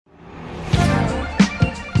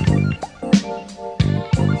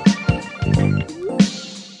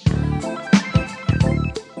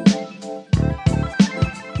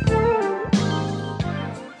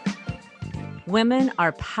Women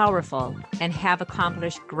are powerful and have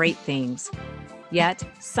accomplished great things. Yet,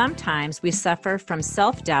 sometimes we suffer from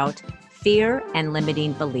self-doubt, fear, and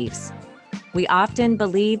limiting beliefs. We often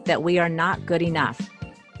believe that we are not good enough.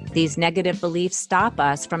 These negative beliefs stop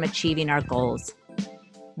us from achieving our goals.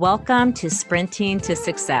 Welcome to Sprinting to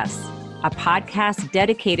Success, a podcast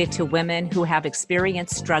dedicated to women who have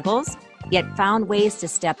experienced struggles, yet found ways to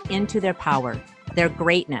step into their power, their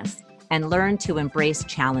greatness, and learn to embrace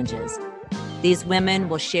challenges. These women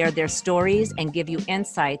will share their stories and give you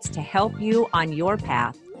insights to help you on your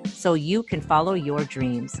path so you can follow your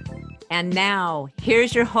dreams. And now,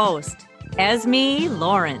 here's your host, Esme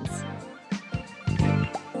Lawrence.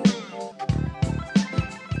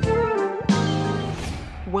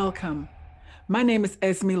 Welcome. My name is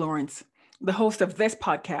Esme Lawrence, the host of this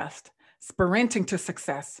podcast, Sprinting to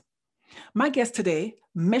Success. My guest today,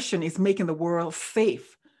 mission is making the world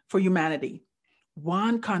safe for humanity,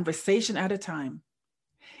 one conversation at a time.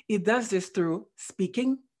 It does this through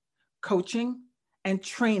speaking, coaching, and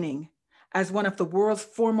training as one of the world's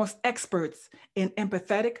foremost experts in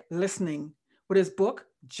empathetic listening with his book,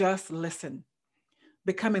 Just Listen,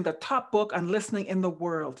 becoming the top book on listening in the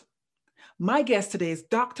world. My guest today is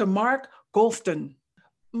Dr. Mark Goulston.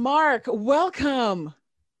 Mark, welcome.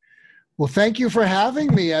 Well, thank you for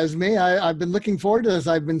having me, Esme. I've been looking forward to this.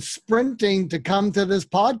 I've been sprinting to come to this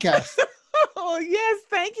podcast. Oh, yes.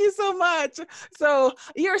 Thank you so much. So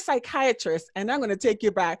you're a psychiatrist, and I'm going to take you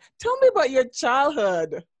back. Tell me about your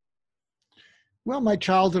childhood. Well, my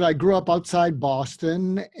childhood, I grew up outside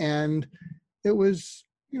Boston, and it was,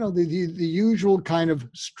 the usual kind of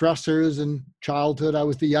stressors in childhood. I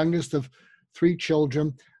was the youngest of three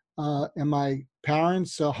children, and my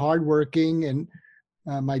parents are hardworking, and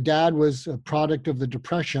my dad was a product of the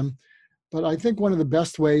Depression. But I think one of the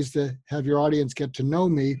best ways to have your audience get to know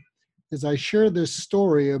me is I share this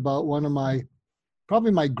story about one of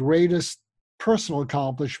probably my greatest personal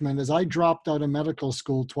accomplishment is I dropped out of medical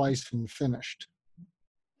school twice and finished.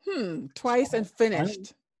 Twice and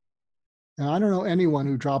finished. I don't know anyone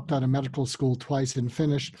who dropped out of medical school twice and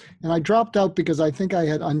finished. And I dropped out because I think I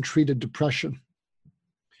had untreated depression.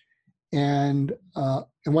 And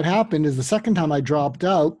what happened is the second time I dropped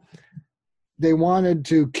out, they wanted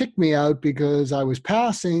to kick me out because I was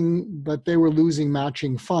passing, but they were losing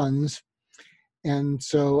matching funds. And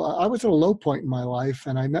so I was at a low point in my life,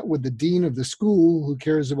 and I met with the dean of the school who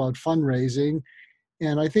cares about fundraising.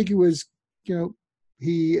 And I think he was,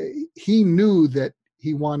 he knew that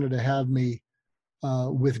he wanted to have me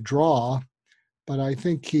withdraw, but I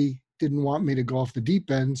think he didn't want me to go off the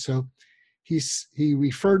deep end. So he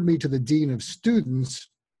referred me to the dean of students,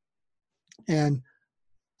 and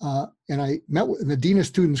I met with the dean of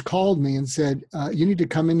students, called me and said, you need to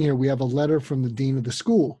come in here. We have a letter from the dean of the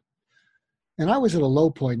school. And I was at a low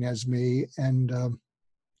point, Esme, and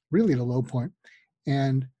really at a low point.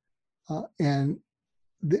 And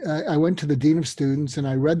I went to the dean of students and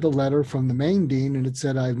I read the letter from the main dean, and it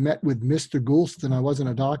said, I've met with Mr. Goulston. I wasn't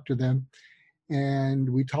a doctor then. And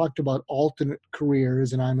we talked about alternate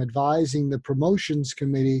careers, and I'm advising the promotions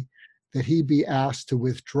committee that he be asked to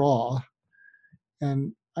withdraw.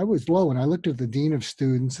 And I was low, and I looked at the dean of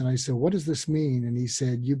students and I said, what does this mean? And he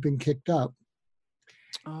said, you've been kicked up.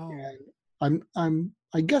 Oh. And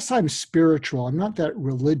I guess I'm spiritual. I'm not that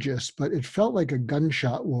religious, but it felt like a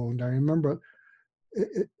gunshot wound. I remember,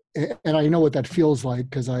 and I know what that feels like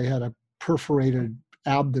because I had a perforated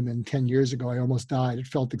abdomen 10 years ago. I almost died. It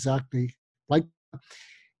felt exactly like that.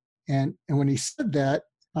 And when he said that,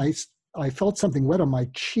 I felt something wet on my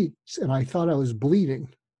cheeks, and I thought I was bleeding.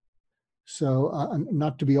 So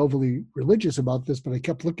not to be overly religious about this, but I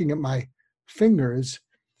kept looking at my fingers,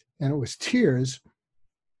 and it was tears.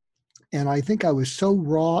 And I think I was so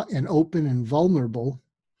raw and open and vulnerable.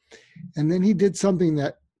 And then he did something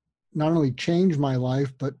that not only changed my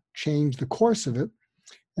life, but changed the course of it.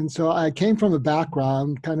 And so I came from a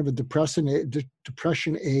background, kind of a depression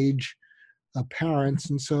age parents.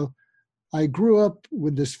 And so I grew up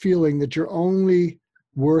with this feeling that you're only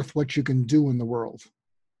worth what you can do in the world.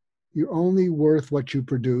 You're only worth what you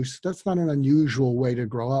produce. That's not an unusual way to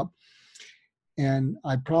grow up. And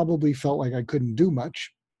I probably felt like I couldn't do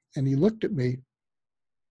much. And he looked at me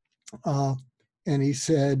and he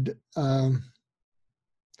said,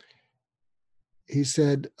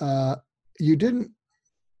 you didn't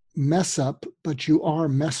mess up, but you are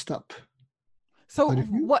messed up. So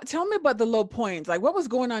tell me about the low points. Like, what was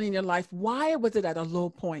going on in your life? Why was it at a low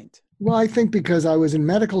point? Well, I think because I was in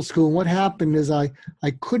medical school, and what happened is I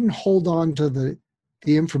couldn't hold on to the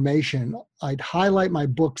information. I'd highlight my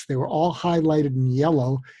books. They were all highlighted in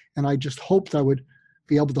yellow, and I just hoped I would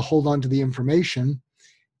be able to hold on to the information.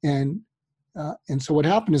 And And so what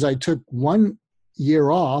happened is I took 1 year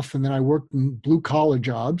off, and then I worked in blue collar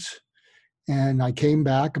jobs, and I came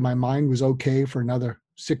back and my mind was okay for another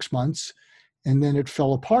 6 months, and then it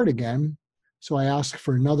fell apart again. So I asked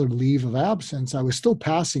for another leave of absence. I was still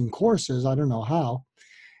passing courses. I don't know how.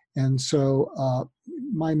 And so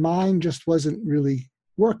my mind just wasn't really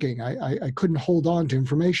working. I couldn't hold on to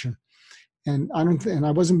information. And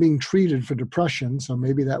I wasn't being treated for depression, so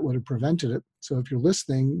maybe that would have prevented it. So if you're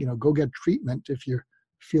listening, go get treatment if you're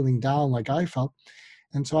feeling down like I felt.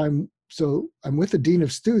 And so I'm with the dean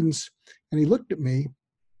of students, and he looked at me,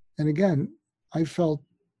 and again, I felt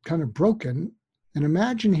kind of broken. And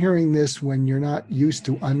imagine hearing this when you're not used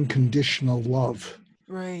to unconditional love.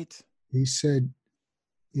 Right. He said,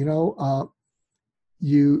 you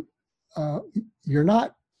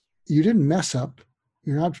didn't mess up.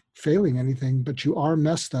 You're not failing anything, but you are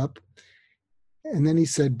messed up. And then he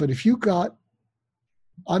said, but if you got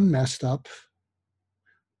unmessed up,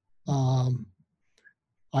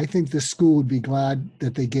 I think this school would be glad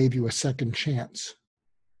that they gave you a second chance.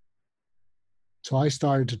 So I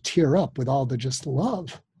started to tear up with all the just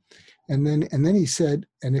love. And then he said,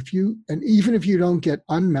 and even if you don't get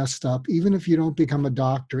unmessed up, even if you don't become a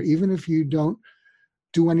doctor, even if you don't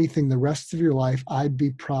do anything the rest of your life, I'd be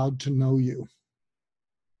proud to know you.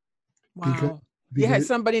 Wow. Because you had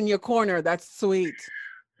somebody in your corner. That's sweet.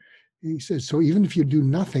 He says, so even if you do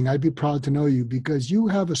nothing, I'd be proud to know you because you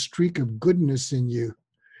have a streak of goodness in you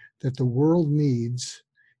that the world needs,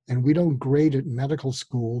 and we don't grade it in medical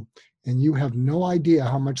school, and you have no idea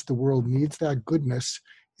how much the world needs that goodness,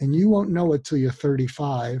 and you won't know it till you're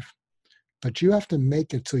 35, but you have to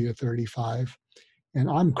make it till you're 35. And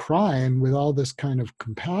I'm crying with all this kind of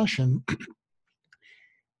compassion.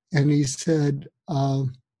 And he said,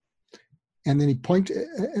 and then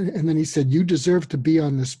he said, you deserve to be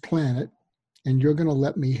on this planet, and you're going to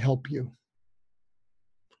let me help you.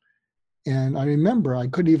 And I remember I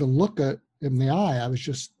couldn't even look at him in the eye. I was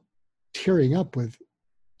just tearing up with,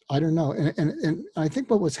 I don't know. And I think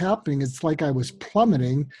what was happening, it's like I was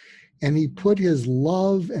plummeting, and he put his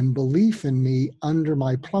love and belief in me under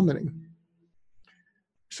my plummeting.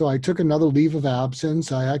 So I took another leave of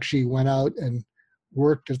absence. I actually went out and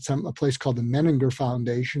worked at a place called the Menninger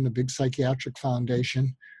Foundation, a big psychiatric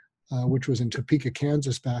foundation, which was in Topeka,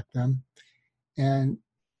 Kansas back then. And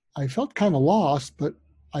I felt kind of lost, but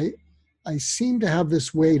I seemed to have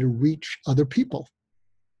this way to reach other people,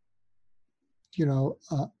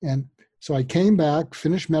 and so I came back,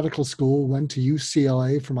 finished medical school, went to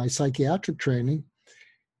UCLA for my psychiatric training.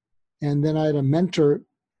 And then I had a mentor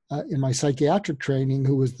in my psychiatric training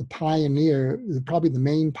who was the pioneer, probably the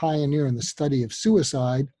main pioneer in the study of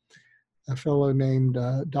suicide, a fellow named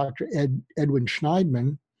Dr. Edwin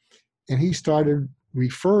Schneidman. And he started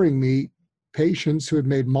referring me patients who had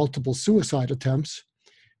made multiple suicide attempts.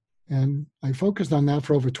 And I focused on that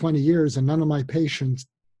for over 20 years, and none of my patients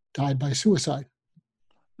died by suicide.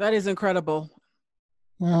 That is incredible.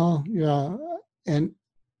 Well, yeah. And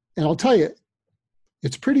I'll tell you,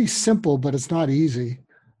 it's pretty simple, but it's not easy.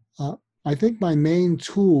 I think my main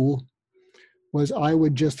tool was I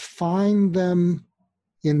would just find them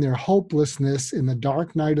in their hopelessness in the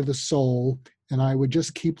dark night of the soul, and I would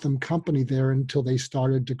just keep them company there until they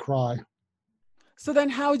started to cry. So then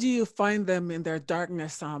how do you find them in their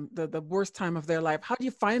darkness, the worst time of their life? How do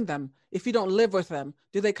you find them if you don't live with them?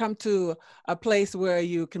 Do they come to a place where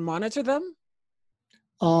you can monitor them?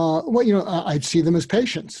 I'd see them as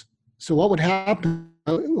patients. So what would happen,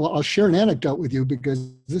 I'll share an anecdote with you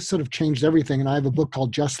because this sort of changed everything. And I have a book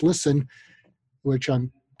called Just Listen, which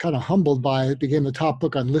I'm kind of humbled by. It became the top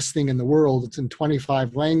book on listening in the world. It's in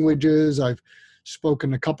 25 languages. I've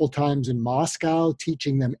spoken a couple times in Moscow,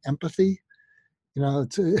 teaching them empathy.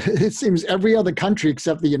 It seems every other country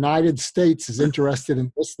except the United States is interested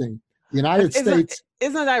in listening. The United States.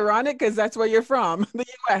 Isn't it ironic? Because that's where you're from, the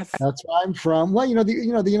U.S. That's where I'm from. Well,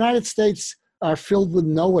 the United States are filled with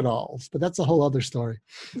know-it-alls, but that's a whole other story.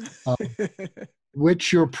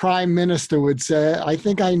 Which your prime minister would say, I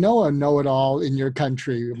think I know a know-it-all in your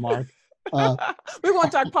country, Mark. We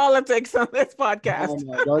won't talk politics on this podcast.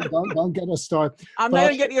 No, don't get us started. I'm not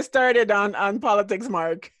going to get you started on politics,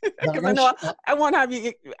 Mark. Because I won't have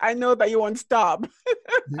you. I know that you won't stop.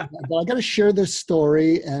 But I got to share this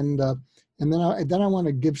story, and then I want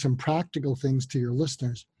to give some practical things to your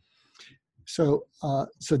listeners. So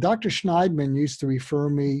Dr. Schneidman used to refer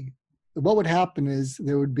me. What would happen is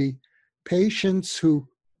there would be patients who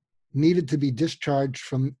needed to be discharged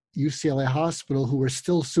from UCLA hospital who were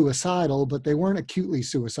still suicidal, but they weren't acutely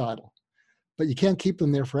suicidal. But you can't keep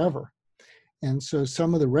them there forever. And so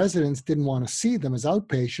some of the residents didn't want to see them as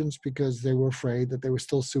outpatients because they were afraid that they were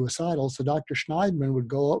still suicidal. So Dr. Schneidman would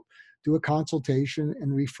go up, do a consultation,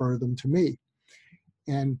 and refer them to me.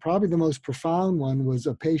 And probably the most profound one was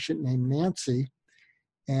a patient named Nancy.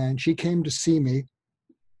 And she came to see me,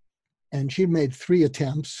 and she'd made 3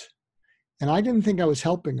 attempts. And I didn't think I was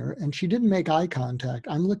helping her. And she didn't make eye contact.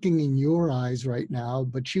 I'm looking in your eyes right now,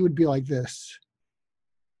 but she would be like this.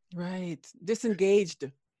 Right. Disengaged.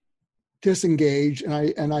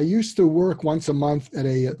 And I used to work once a month at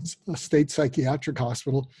a state psychiatric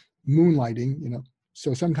hospital, moonlighting,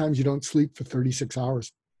 so sometimes you don't sleep for 36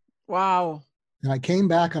 hours. Wow. And I came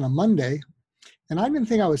back on a Monday, and I didn't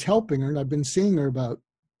think I was helping her, and I've been seeing her about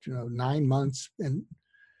 9 months, and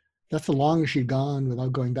that's the longest she'd gone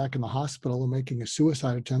without going back in the hospital and making a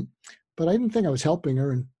suicide attempt. But I didn't think I was helping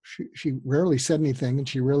her, and she rarely said anything, and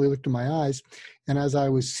she rarely looked in my eyes. And as I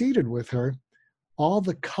was seated with her, all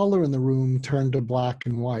the color in the room turned to black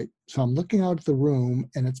and white. So I'm looking out at the room,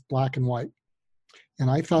 and it's black and white. And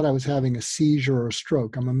I thought I was having a seizure or a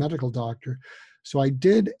stroke. I'm a medical doctor. So I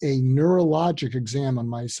did a neurologic exam on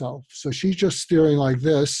myself. So she's just staring like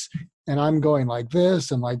this, and I'm going like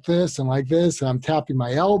this and like this and like this, and I'm tapping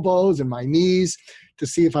my elbows and my knees to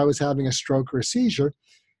see if I was having a stroke or a seizure.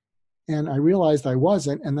 And I realized I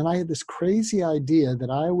wasn't. And then I had this crazy idea that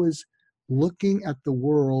I was looking at the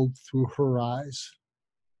world through her eyes.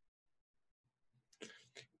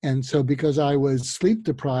 And so because I was sleep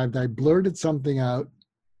deprived, I blurted something out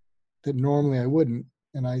that normally I wouldn't.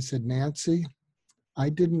 And I said, Nancy, I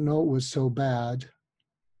didn't know it was so bad.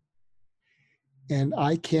 And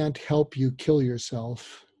I can't help you kill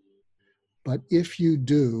yourself. But if you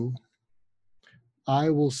do, I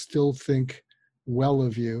will still think well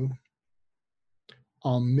of you.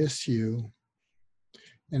 I'll miss you.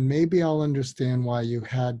 And maybe I'll understand why you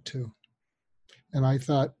had to. And I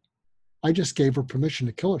thought, I just gave her permission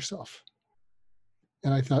to kill herself.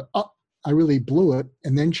 And I thought, oh, I really blew it.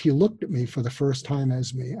 And then she looked at me for the first time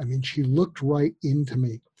as me. I mean, she looked right into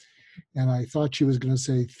me. And I thought she was going to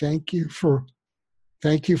say, thank you for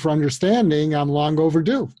understanding. I'm long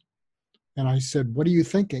overdue. And I said, what are you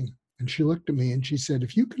thinking? And she looked at me and she said,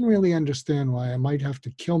 if you can really understand why I might have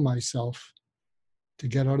to kill myself to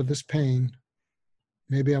get out of this pain,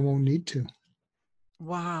 maybe I won't need to.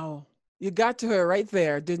 Wow. You got to her right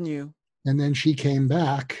there, didn't you? And then she came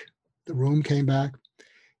back, the room came back.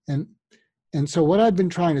 And so what I've been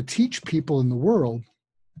trying to teach people in the world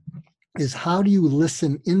is how do you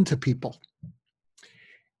listen into people?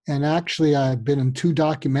 And actually, I've been in 2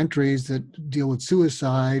 documentaries that deal with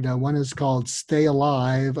suicide. One is called Stay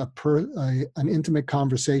Alive, an intimate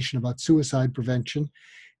conversation about suicide prevention.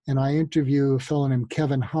 And I interview a fellow named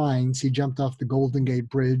Kevin Hines. He jumped off the Golden Gate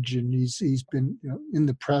Bridge, and he's been in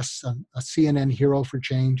the press, a CNN hero for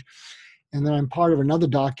change. And then I'm part of another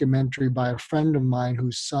documentary by a friend of mine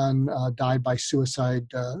whose son died by suicide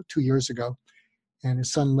 2 years ago. And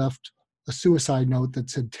his son left a suicide note that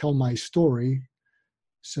said, tell my story.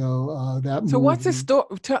 So So what's his story?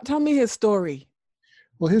 Tell me his story.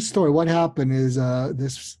 Well, his story, what happened is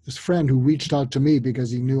this friend who reached out to me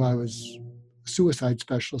because he knew I was a suicide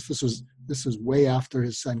specialist. This was way after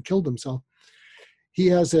his son killed himself. He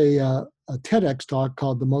has a TEDx talk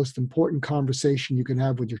called The Most Important Conversation You Can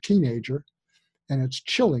Have with Your Teenager. And it's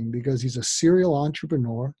chilling because he's a serial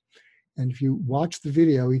entrepreneur. And if you watch the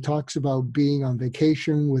video, he talks about being on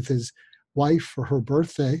vacation with his wife for her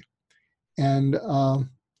birthday. And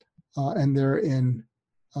they're in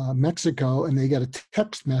Mexico, and they get a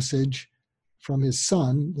text message from his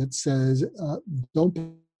son that says, don't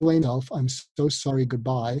blame yourself, I'm so sorry,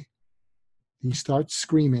 goodbye. He starts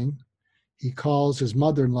screaming. He calls his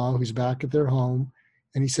mother-in-law, who's back at their home,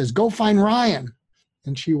 and he says, go find Ryan.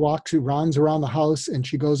 And she runs around the house, and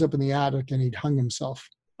she goes up in the attic, and he'd hung himself.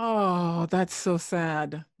 Oh, that's so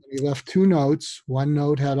sad. He left 2 notes. One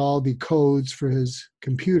note had all the codes for his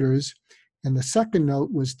computers, and the second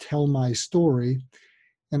note was tell my story.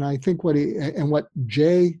 And I think what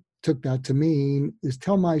Jay took that to mean is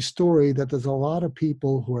tell my story that there's a lot of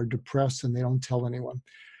people who are depressed and they don't tell anyone.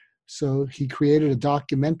 So he created a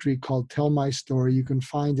documentary called Tell My Story. You can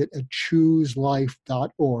find it at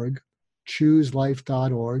chooselife.org,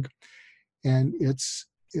 chooselife.org. And it's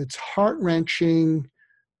heart-wrenching,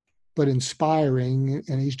 but inspiring.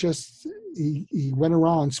 And he went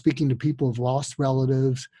around speaking to people who've lost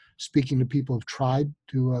relatives, speaking to people who've tried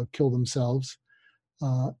to kill themselves,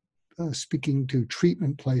 speaking to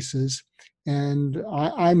treatment places. And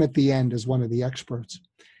I'm at the end as one of the experts.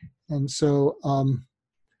 And so,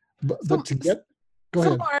 but to get, go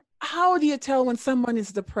ahead. Mark, how do you tell when someone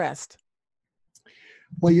is depressed?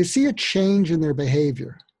 Well, you see a change in their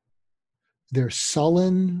behavior. they're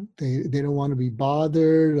sullen. They don't want to be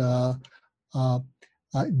bothered.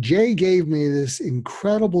 Jay gave me this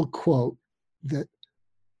incredible quote that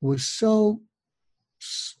was so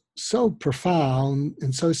profound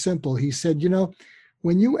and so simple. He said,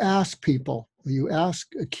 when you ask people, you ask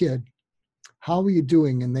a kid, how are you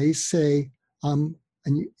doing? And they say,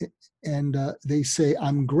 they say,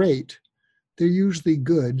 I'm great. They're usually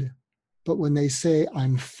good. But when they say,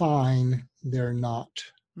 I'm fine, they're not.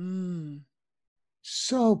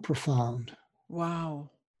 So profound.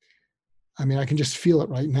 Wow. I mean, I can just feel it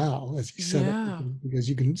right now as you said it, because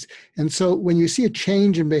you can. And so when you see a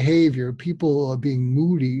change in behavior, people are being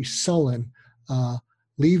moody, sullen,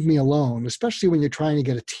 leave me alone, especially when you're trying to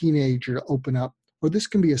get a teenager to open up, or this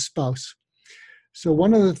can be a spouse. So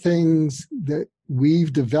one of the things that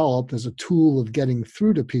we've developed as a tool of getting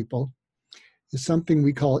through to people is something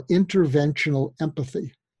we call interventional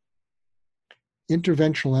empathy.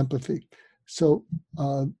 Interventional empathy. So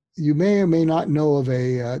you may or may not know of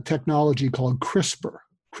a technology called CRISPR.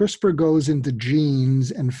 CRISPR goes into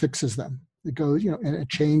genes and fixes them. It goes, and it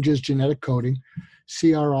changes genetic coding,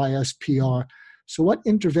 CRISPR. So what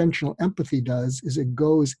interventional empathy does is it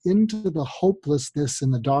goes into the hopelessness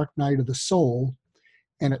and the dark night of the soul,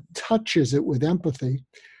 and it touches it with empathy.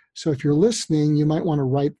 So if you're listening, you might want to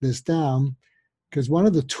write this down, because one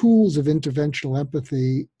of the tools of interventional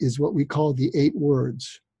empathy is what we call the 8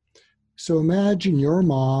 words. So imagine your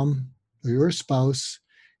mom or your spouse,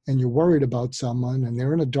 and you're worried about someone, and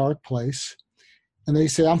they're in a dark place, and they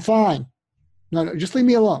say, I'm fine. No, just leave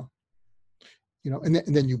me alone. And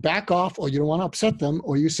then you back off, or you don't want to upset them,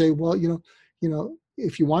 or you say, well,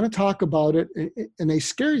 if you want to talk about it, and they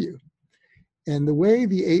scare you. And the way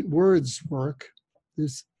the 8 words work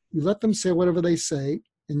is you let them say whatever they say,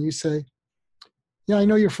 and you say, yeah, I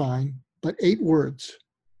know you're fine, but 8 words.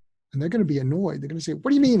 And they're going to be annoyed. They're going to say,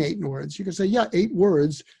 what do you mean 8 words? You can say, yeah, 8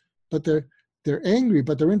 words, but they're angry,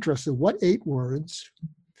 but they're interested. What 8 words?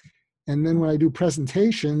 And then when I do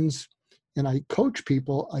presentations and I coach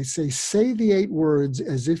people, I say the 8 words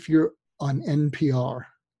as if you're on NPR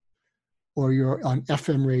or you're on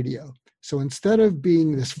FM radio. So instead of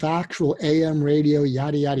being this factual AM radio,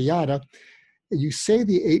 yada, yada, yada, you say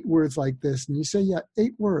the 8 words like this, and you say, yeah,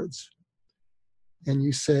 8 words. And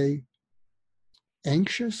you say,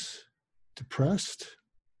 anxious, depressed,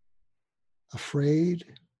 afraid,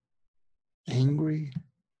 angry,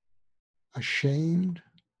 ashamed,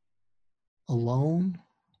 alone,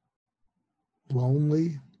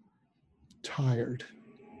 lonely, tired.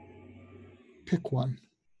 Pick one.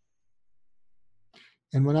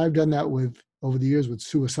 And when I've done that over the years with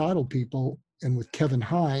suicidal people, and with Kevin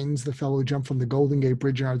Hines, the fellow who jumped from the Golden Gate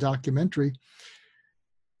Bridge in our documentary,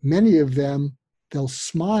 many of them, they'll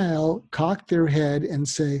smile, cock their head, and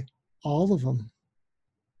say, all of them.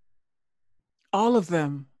 All of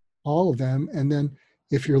them. All of them. And then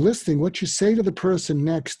if you're listening, what you say to the person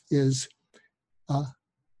next is,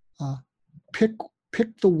 pick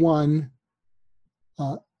the one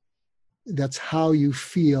that's how you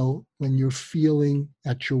feel when you're feeling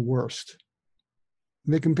at your worst.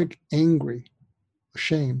 And they can pick angry,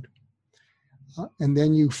 ashamed. And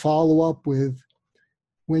then you follow up with,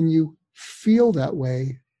 when you feel that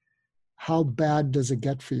way, how bad does it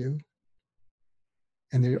get for you?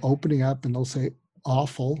 And they're opening up and they'll say,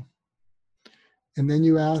 awful. And then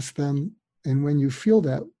you ask them, and when you feel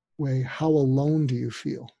that way, how alone do you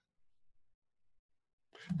feel?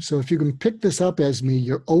 So if you can pick this up, Esme,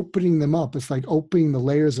 you're opening them up. It's like opening the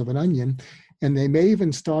layers of an onion, and they may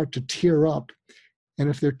even start to tear up. And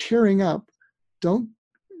if they're tearing up, don't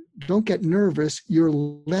get nervous. You're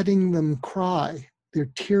letting them cry. They're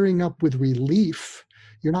tearing up with relief.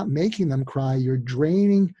 You're not making them cry. You're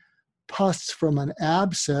draining pus from an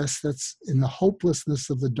abscess that's in the hopelessness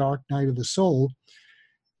of the dark night of the soul.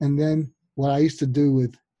 And then what I used to do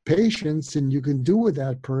with patients, and you can do with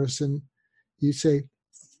that person, you say,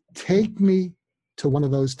 take me to one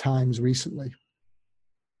of those times recently,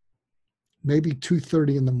 maybe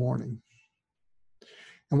 2:30 in the morning.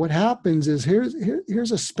 And what happens is,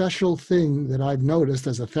 here's a special thing that I've noticed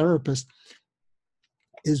as a therapist,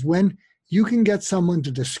 is when you can get someone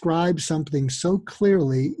to describe something so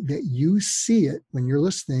clearly that you see it when you're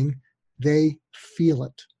listening, they feel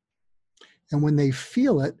it. And when they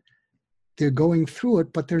feel it, they're going through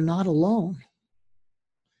it, but they're not alone.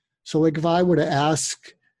 So like if I were to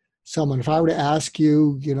ask someone, if I were to ask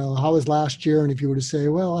you, how was last year? And if you were to say,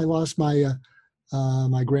 well, I lost my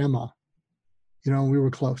my grandma, we were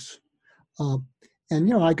close.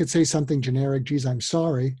 And I could say something generic, geez, I'm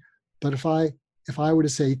sorry. But if I were to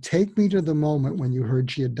say, take me to the moment when you heard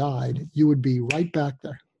she had died, you would be right back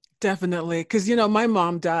there. Definitely. Because, my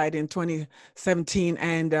mom died in 2017.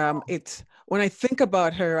 And it's when I think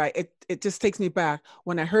about her, it just takes me back.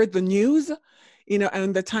 When I heard the news,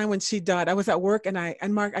 and the time when she died, I was at work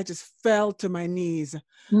and Mark, I just fell to my knees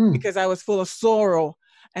Mm, because I was full of sorrow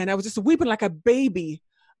and I was just weeping like a baby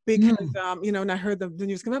because, mm. and I heard the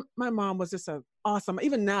news. 'Cause my mom was just awesome.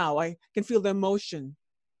 Even now, I can feel the emotion.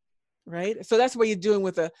 Right. So that's what you're doing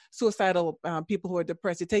with the suicidal people who are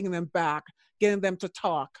depressed. You're taking them back, getting them to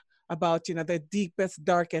talk about, their deepest,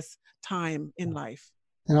 darkest time in life.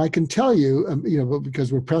 And I can tell you,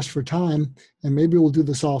 because we're pressed for time, and maybe we'll do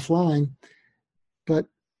this offline, but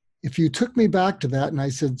if you took me back to that and I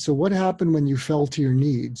said, so what happened when you fell to your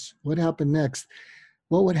knees? What happened next?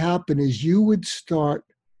 What would happen is you would start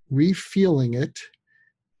re-feeling it.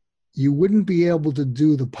 You wouldn't be able to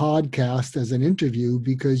do the podcast as an interview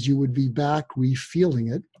because you would be back re-feeling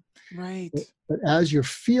it. Right. But as you're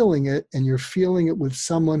feeling it, and you're feeling it with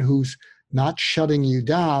someone who's not shutting you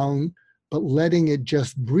down, but letting it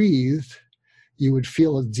just breathe, you would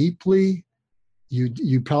feel it deeply.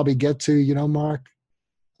 You probably get to, Mark,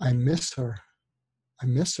 I miss her. I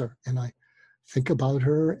miss her. And I think about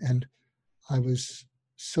her, and I was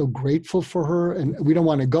so grateful for her. And we don't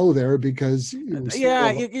want to go there because it was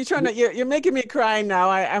Yeah, you're trying to you're making me cry now.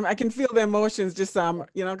 I can feel the emotions just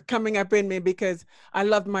coming up in me because I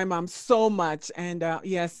loved my mom so much. And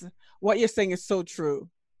yes, what you're saying is so true.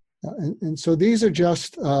 and so these are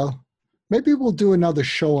just maybe we'll do another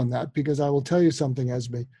show on that, because I will tell you something,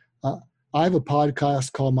 Esme. I have a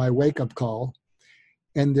podcast called My Wake Up Call,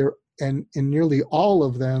 and in nearly all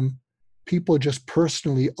of them, people just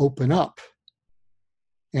personally open up.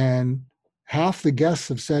 And half the guests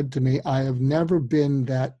have said to me, I have never been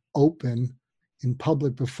that open in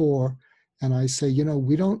public before. And I say,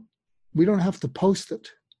 we don't have to post it.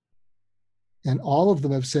 And all of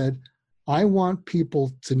them have said, I want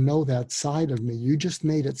people to know that side of me. You just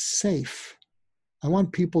made it safe. I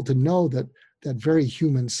want people to know that very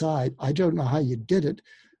human side. I don't know how you did it,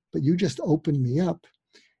 but you just opened me up.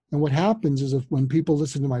 And what happens is, when people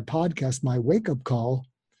listen to my podcast, My Wake Up Call,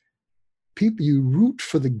 you root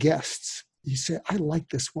for the guests. You say, I like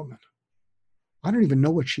this woman. I don't even know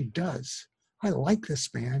what she does. I like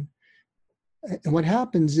this man. And what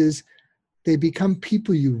happens is they become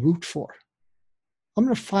people you root for. I'm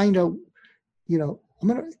going to find out,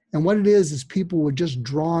 and what it is people were just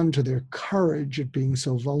drawn to their courage at being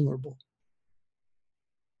so vulnerable.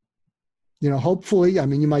 Hopefully,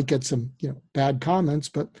 you might get some, bad comments,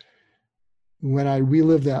 but when I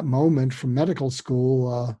relive that moment from medical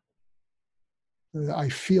school, I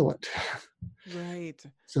feel it. Right.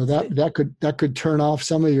 So that could turn off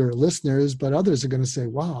some of your listeners, but others are going to say,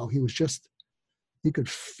 wow, you could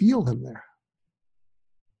feel him there.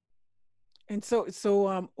 And so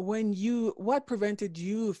what prevented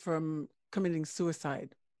you from committing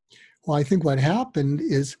suicide? Well, I think what happened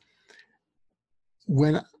is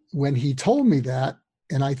when he told me that,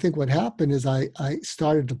 and I think what happened is I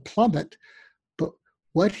started to plummet. But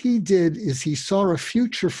what he did is he saw a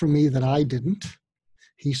future for me that I didn't.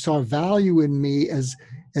 He saw value in me as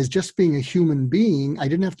just being a human being. I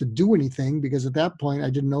didn't have to do anything, because at that point I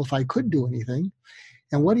didn't know if I could do anything.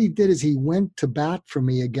 And what he did is he went to bat for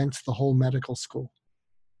me against the whole medical school.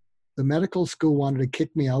 The medical school wanted to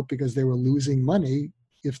kick me out because they were losing money.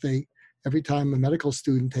 Every time a medical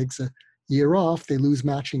student takes a year off, they lose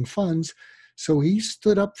matching funds. So he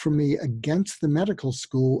stood up for me against the medical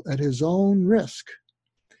school at his own risk.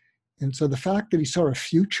 And so the fact that he saw a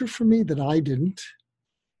future for me that I didn't,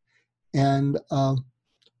 and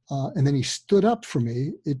then he stood up for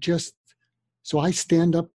me, so I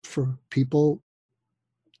stand up for people,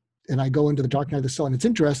 and I go into the dark night of the soul. And it's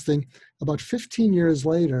interesting, about 15 years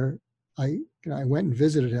later, I went and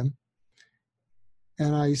visited him,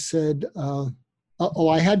 and I said,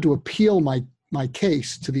 I had to appeal my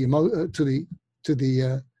case to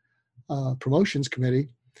the promotions committee,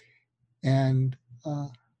 and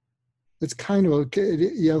it's kind of okay.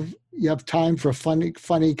 You have time for a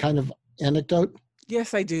funny kind of anecdote?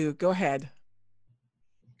 Yes, I do. Go ahead.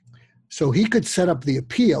 So he could set up the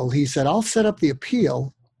appeal. He said, I'll set up the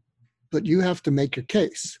appeal, but you have to make your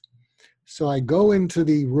case. So I go into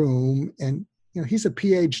the room, and he's a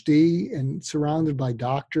PhD and surrounded by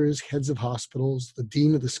doctors, heads of hospitals, the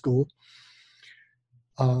dean of the school.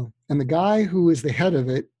 And the guy who is the head of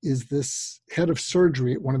it is this head of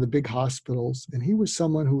surgery at one of the big hospitals. And he was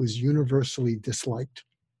someone who was universally disliked.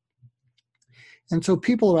 And so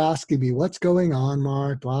people are asking me, what's going on,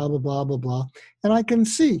 Mark, blah, blah, blah, blah, blah. And I can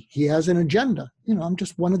see he has an agenda. I'm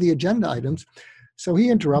just one of the agenda items. So he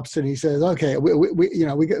interrupts and he says, okay, we got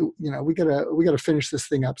to finish this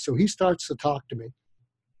thing up. So he starts to talk to me.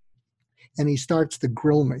 and he starts to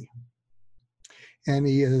grill me. And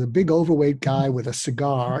he is a big overweight guy with a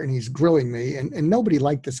cigar, and he's grilling me. And nobody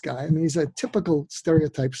liked this guy. I mean, he's a typical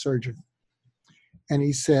stereotype surgeon. And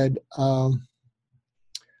he said, and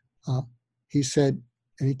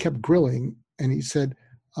he kept grilling, and he said,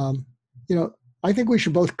 I think we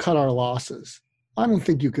should both cut our losses. I don't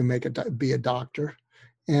think you can be a doctor.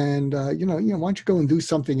 And, why don't you go and do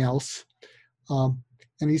something else?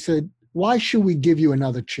 And he said, why should we give you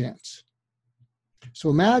another chance? So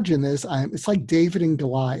imagine this, it's like David and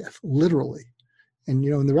Goliath, literally. And,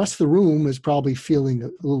 and the rest of the room is probably feeling a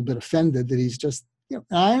little bit offended that he's just,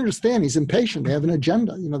 I understand he's impatient. They have an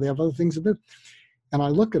agenda, they have other things to do. And I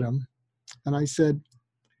look at him and I said,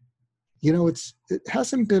 it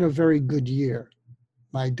hasn't been a very good year.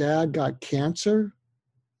 My dad got cancer.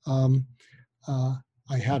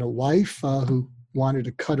 I had a wife who wanted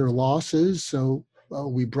to cut her losses, so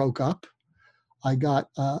we broke up. I got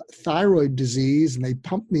thyroid disease, and they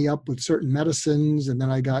pumped me up with certain medicines, and then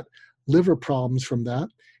I got liver problems from that.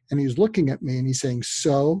 And he was looking at me, and he's saying,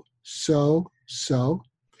 so.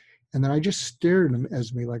 And then I just stared at him,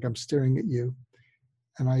 Esme, like I'm staring at you.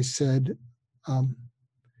 And I said,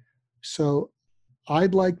 so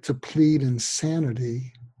I'd like to plead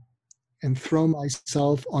insanity and throw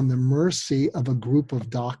myself on the mercy of a group of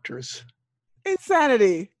doctors.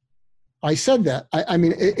 Insanity. I said that. I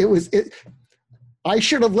mean, I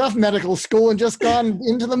should have left medical school and just gone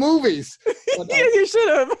into the movies. But, you should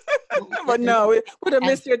have. But no, it would have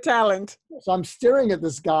missed your talent. So I'm staring at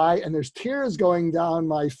this guy, and there's tears going down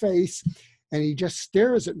my face, and he just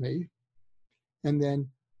stares at me. And then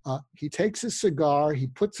he takes his cigar, he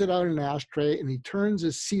puts it out in an ashtray, and he turns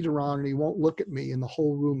his seat around, and he won't look at me, and the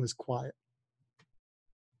whole room is quiet.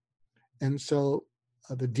 And so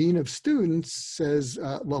the dean of students says,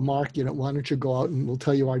 well, Mark, why don't you go out and we'll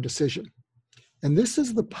tell you our decision. And this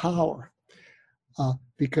is the power,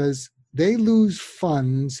 because they lose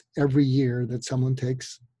funds every year that someone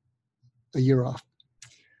takes a year off.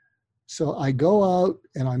 So I go out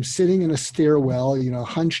and I'm sitting in a stairwell,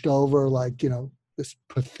 hunched over like, this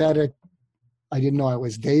pathetic, I didn't know I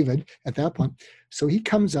was David at that point. So he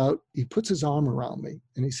comes out, he puts his arm around me,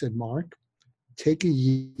 and he said, Mark, take a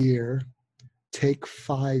year, take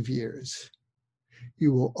 5 years.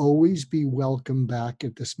 You will always be welcome back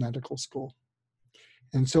at this medical school.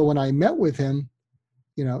 And so when I met with him,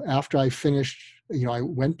 after I finished, I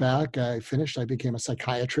went back, I finished, I became a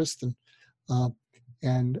psychiatrist.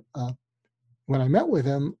 And when I met with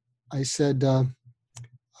him, I said,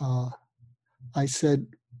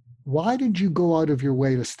 why did you go out of your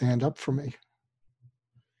way to stand up for me?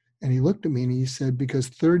 And he looked at me and he said, because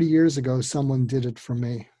 30 years ago, someone did it for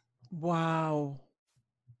me. Wow.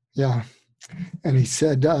 Yeah. And he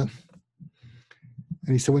said,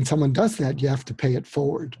 when someone does that, you have to pay it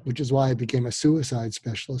forward, which is why I became a suicide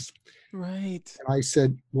specialist. Right. And I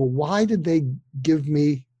said, well, why did they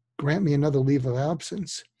grant me another leave of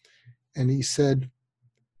absence? And he said,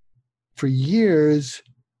 for years,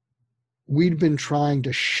 we'd been trying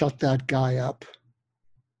to shut that guy up.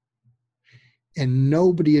 And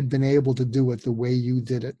nobody had been able to do it the way you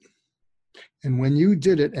did it. And when you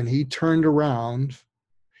did it and he turned around,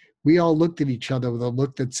 we all looked at each other with a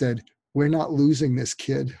look that said, we're not losing this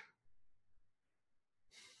kid.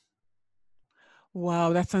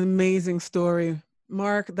 Wow, that's an amazing story.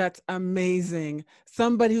 Mark, that's amazing.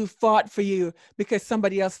 Somebody who fought for you because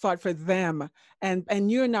somebody else fought for them.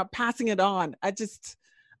 And you're not passing it on. I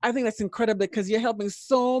think that's incredible because you're helping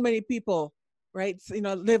so many people, right?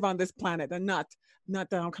 Live on this planet and not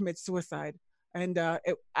commit suicide. And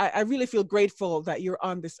I really feel grateful that you're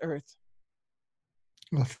on this earth.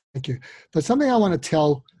 Well, thank you. But something I want to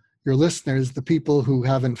tell your listeners, the people who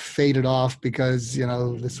haven't faded off because,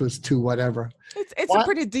 this was too whatever. It's a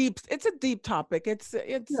pretty deep, it's a deep topic. It is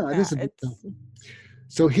a deep topic.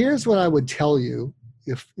 So here's what I would tell you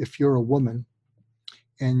if you're a woman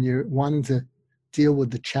and you're wanting to deal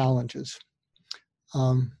with the challenges.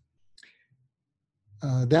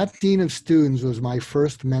 That dean of students was my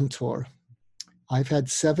first mentor. I've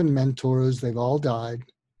had 7 mentors. They've all died.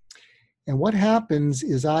 And what happens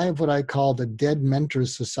is I have what I call the Dead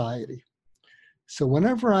Mentors Society. So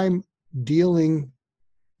whenever I'm dealing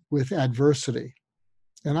with adversity,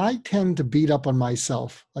 and I tend to beat up on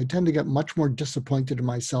myself, I tend to get much more disappointed in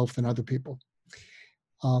myself than other people.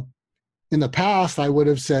 In the past, I would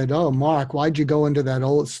have said, oh, Mark, why'd you go into that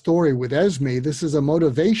old story with Esme? This is a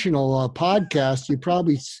motivational podcast. You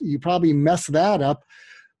probably messed that up.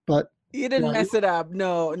 But you didn't mess it up.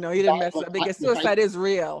 No, you didn't mess it up because suicide is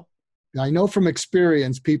real. I know from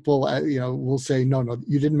experience, people, will say, no,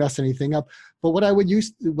 you didn't mess anything up. But what I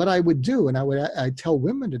would do, and I tell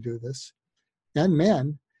women to do this, and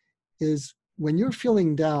men, is when you're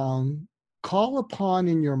feeling down, call upon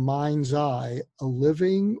in your mind's eye a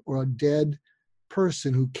living or a dead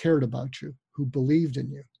person who cared about you, who believed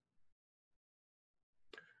in you,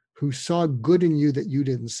 who saw good in you that you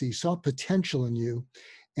didn't see, saw potential in you,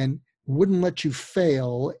 and wouldn't let you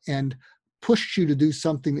fail and pushed you to do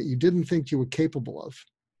something that you didn't think you were capable of.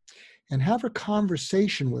 And have a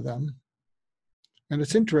conversation with them. And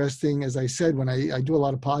it's interesting, as I said, when I do a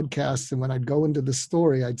lot of podcasts, and when I'd go into the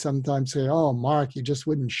story, I'd sometimes say, oh, Mark, you just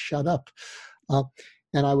wouldn't shut up.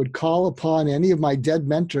 And I would call upon any of my dead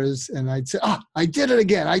mentors, and I'd say, I did it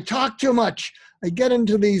again. I talk too much. I get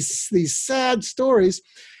into these sad stories.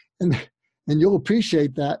 And you'll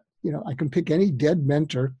appreciate that. I can pick any dead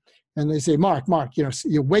mentor, and they say, Mark,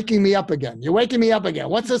 you're waking me up again. You're waking me up again.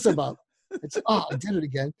 What's this about? It's, I did it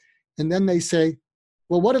again. And then they say,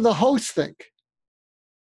 well, what do the hosts think?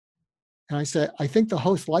 And I say, I think the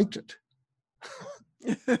host liked it.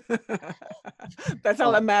 That's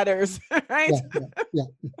all that matters, right?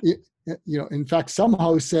 Yeah. In fact, some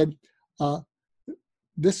hosts said,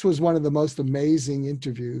 this was one of the most amazing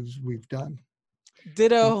interviews we've done.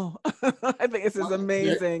 Ditto. I think this is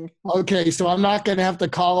amazing. Okay, so I'm not going to have to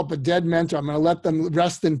call up a dead mentor. I'm going to let them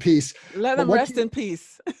rest in peace. Let them rest in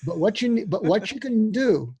peace. But what you can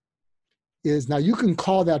do is, now you can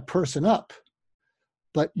call that person up,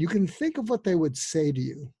 but you can think of what they would say to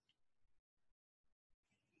you.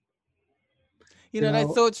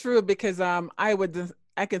 That's so true, because I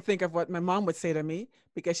can think of what my mom would say to me,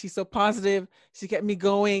 because she's so positive. She kept me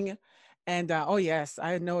going. And oh yes,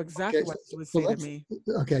 I know exactly what she would say to me.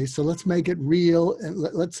 Okay, so let's make it real,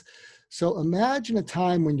 and so imagine a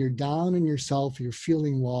time when you're down in yourself, you're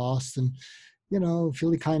feeling lost, and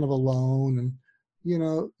feeling kind of alone,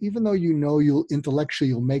 and even though you'll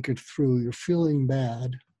intellectually make it through, you're feeling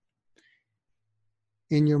bad.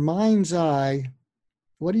 In your mind's eye,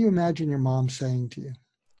 what do you imagine your mom saying to you?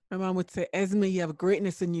 My mom would say, Esme, you have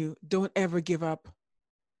greatness in you. Don't ever give up.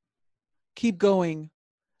 Keep going.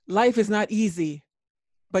 Life is not easy,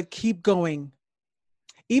 but keep going.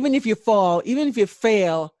 Even if you fall, even if you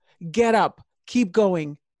fail, get up, keep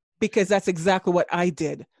going, because that's exactly what I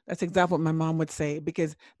did. That's exactly what my mom would say,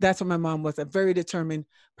 because that's what my mom was, a very determined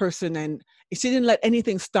person. And she didn't let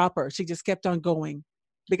anything stop her. She just kept on going,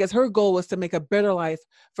 because her goal was to make a better life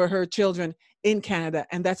for her children in Canada.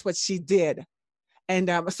 And that's what she did. And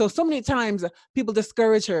so many times people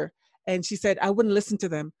discourage her, and she said, I wouldn't listen to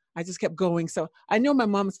them. I just kept going. So I know my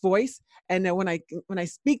mom's voice. And when I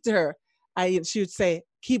speak to her, she would say,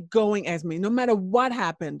 keep going, Esme, no matter what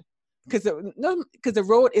happened. Because the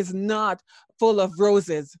road is not full of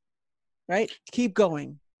roses, right? Keep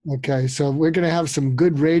going. Okay, so we're going to have some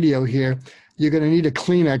good radio here. You're going to need a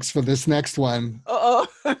Kleenex for this next one. Oh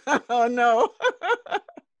no.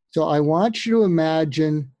 So I want you to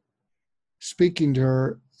imagine speaking to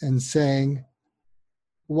her and saying,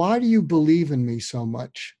 why do you believe in me so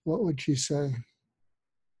much? What would she say?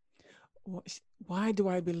 Why do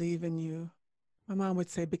I believe in you? My mom would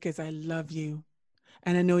say, because I love you.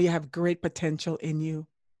 And I know you have great potential in you.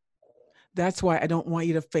 That's why I don't want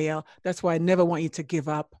you to fail. That's why I never want you to give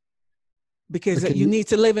up. Because you need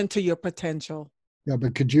to live into your potential. Yeah,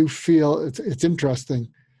 but could you feel, it's interesting,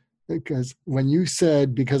 because when you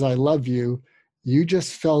said, because I love you, you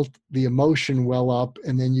just felt the emotion well up,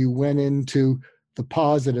 and then you went into the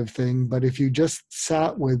positive thing. But if you just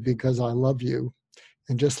sat with, because I love you,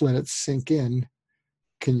 and just let it sink in,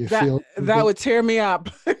 can you feel that would tear me up?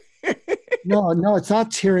 No, it's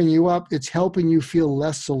not tearing you up. It's helping you feel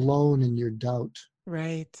less alone in your doubt.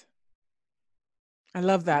 Right. I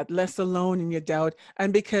love that. Less alone in your doubt.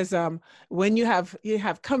 And because when you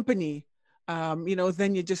have company,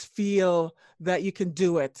 then you just feel that you can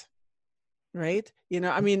do it. Right.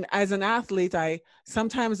 As an athlete,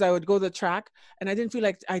 sometimes I would go to the track and I didn't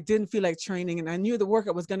feel like training, and I knew the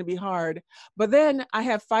workout was going to be hard. But then I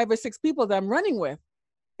have 5 or 6 people that I'm running with.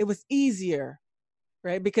 It was easier.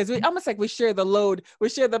 Right. Because we share the load, we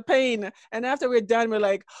share the pain. And after we're done, we're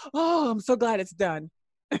like, oh, I'm so glad it's done.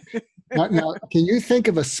 Now, can you think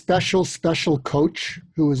of a special coach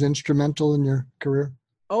who was instrumental in your career?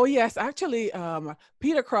 Oh, yes. Actually,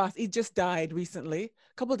 Peter Cross, he just died recently.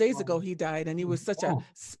 A couple of days ago, he died, and he was such a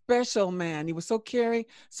special man. He was so caring,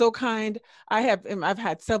 so kind. I've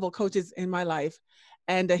had several coaches in my life,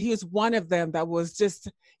 and he was one of them that was just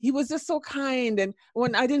so kind. And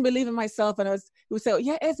when I didn't believe in myself, and he would say,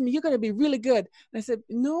 yeah, Esme, you're going to be really good. And I said,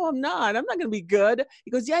 no, I'm not. I'm not going to be good.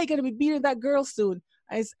 He goes, yeah, you're going to be beating that girl soon.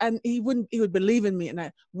 And he would believe in me.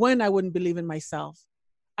 And when I wouldn't believe in myself,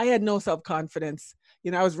 I had no self-confidence.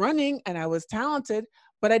 I was running and I was talented,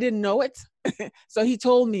 but I didn't know it. So he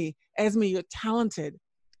told me, Esme, you're talented.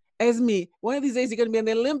 Esme, one of these days you're going to be in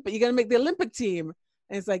the Olympic. You're going to make the Olympic team.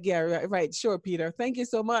 And it's like, yeah, right. Sure, Peter. Thank you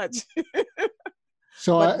so much.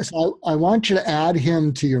 So I want you to add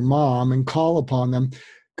him to your mom and call upon them,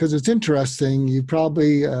 because it's interesting. You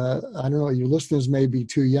probably, I don't know, your listeners may be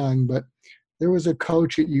too young, but there was a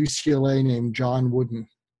coach at UCLA named John Wooden.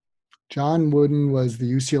 John Wooden was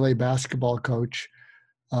the UCLA basketball coach.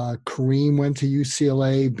 Kareem went to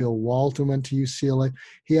UCLA. Bill Walton went to UCLA.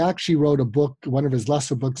 He actually wrote a book, one of his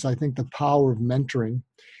lesson books, I think, The Power of Mentoring.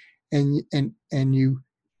 And you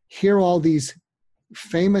hear all these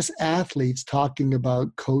famous athletes talking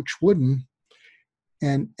about Coach Wooden,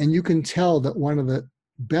 and you can tell that one of the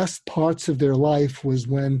best parts of their life was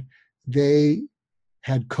when they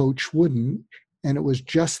had Coach Wooden, and it was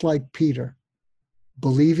just like Peter,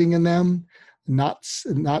 believing in them, not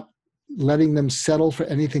letting them settle for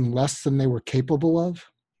anything less than they were capable of.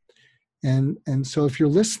 And so if you're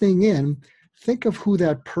listening in, think of who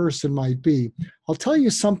that person might be. I'll tell you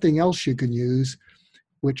something else you can use,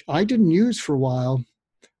 which I didn't use for a while.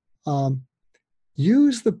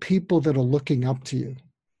 Use the people that are looking up to you.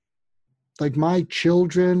 Like my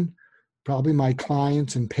children, probably my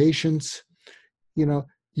clients and patients.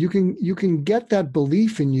 You can get that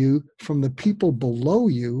belief in you from the people below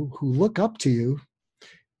you who look up to you,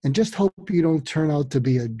 and just hope you don't turn out to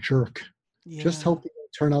be a jerk. Yeah. Just hope you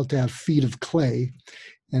don't turn out to have feet of clay.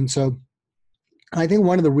 And so I think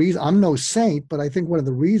one of the reasons, I'm no saint, but I think one of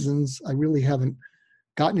the reasons I really haven't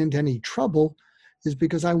gotten into any trouble is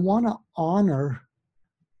because I want to honor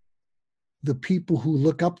the people who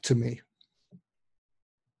look up to me.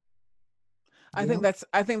 I think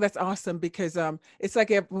that's awesome, because it's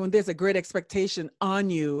like when there's a great expectation on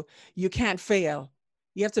you, you can't fail.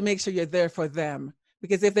 You have to make sure you're there for them,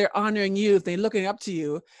 because if they're honoring you, if they're looking up to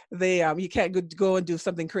you, they you can't go and do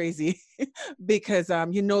something crazy because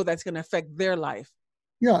that's going to affect their life.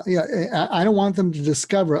 Yeah. I don't want them to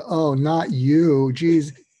discover, oh, not you,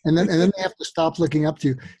 geez, and then they have to stop looking up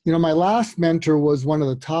to you. My last mentor was one of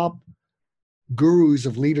the top gurus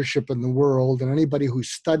of leadership in the world, and anybody who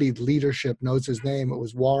studied leadership knows his name. It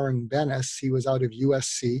was Warren Bennis. He was out of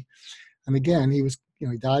USC, and again, he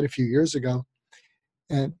died a few years ago,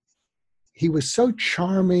 and he was so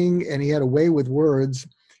charming, and he had a way with words.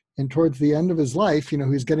 And towards the end of his life, he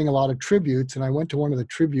was getting a lot of tributes, and I went to one of the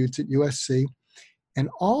tributes at USC, and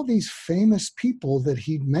all these famous people that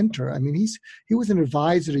he'd mentor. I mean, he was an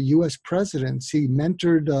advisor to U.S. presidents. He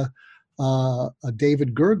mentored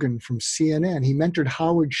David Gergen from CNN. He mentored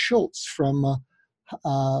Howard Schultz from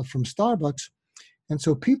Starbucks. And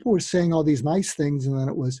so people were saying all these nice things, and then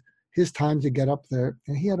it was his time to get up there.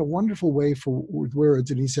 And he had a wonderful way with words.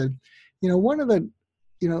 And he said, one of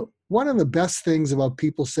the best things about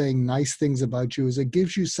people saying nice things about you is it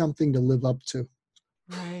gives you something to live up to.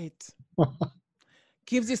 Right.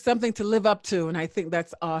 Gives you something to live up to. And I think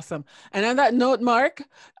that's awesome. And on that note, Mark,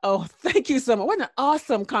 thank you so much. What an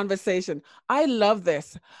awesome conversation. I love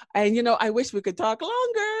this. And, I wish we could talk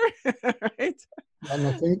longer. Right?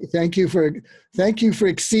 No, thank you for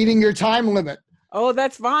exceeding your time limit. Oh,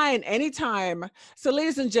 that's fine. Anytime. So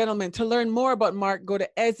ladies and gentlemen, to learn more about Mark, go to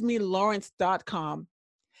esmelawrence.com.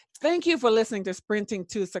 Thank you for listening to Sprinting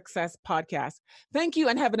to Success podcast. Thank you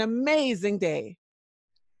and have an amazing day.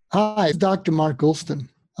 Hi, it's Dr. Mark Goulston.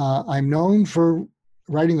 I'm known for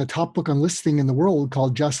writing the top book on listening in the world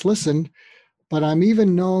called Just Listen, but I'm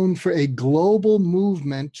even known for a global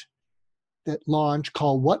movement that launched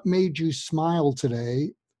called What Made You Smile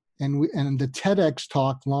Today? And the TEDx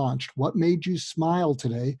talk launched, What Made You Smile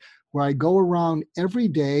Today? Where I go around every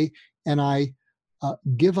day and I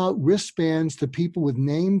give out wristbands to people with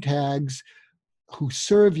name tags who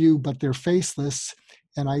serve you, but they're faceless.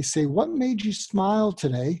 And I say, what made you smile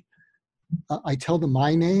today? I tell them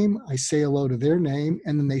my name, I say hello to their name,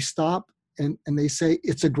 and then they stop and they say,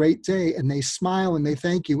 it's a great day. And they smile and they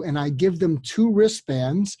thank you. And I give them 2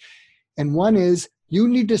 wristbands. And one is, you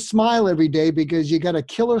need to smile every day because you got a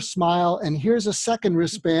killer smile. And here's a second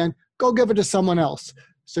wristband, go give it to someone else.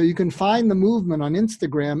 So you can find the movement on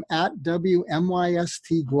Instagram at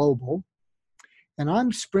WMYST Global. And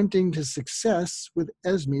I'm sprinting to success with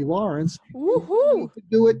Esme Lawrence. Woohoo! To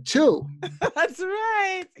do it too. That's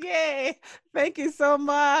right. Yay. Thank you so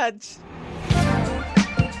much.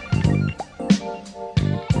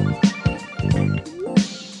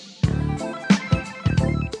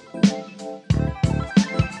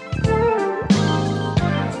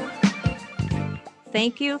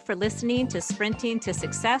 Thank you for listening to Sprinting to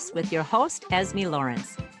Success with your host, Esme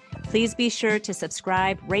Lawrence. Please be sure to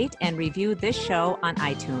subscribe, rate, and review this show on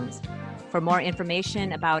iTunes. For more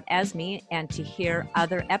information about Esme and to hear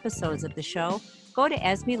other episodes of the show, go to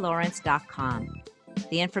esmelawrence.com.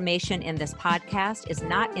 The information in this podcast is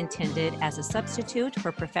not intended as a substitute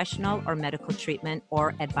for professional or medical treatment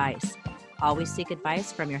or advice. Always seek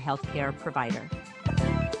advice from your healthcare provider.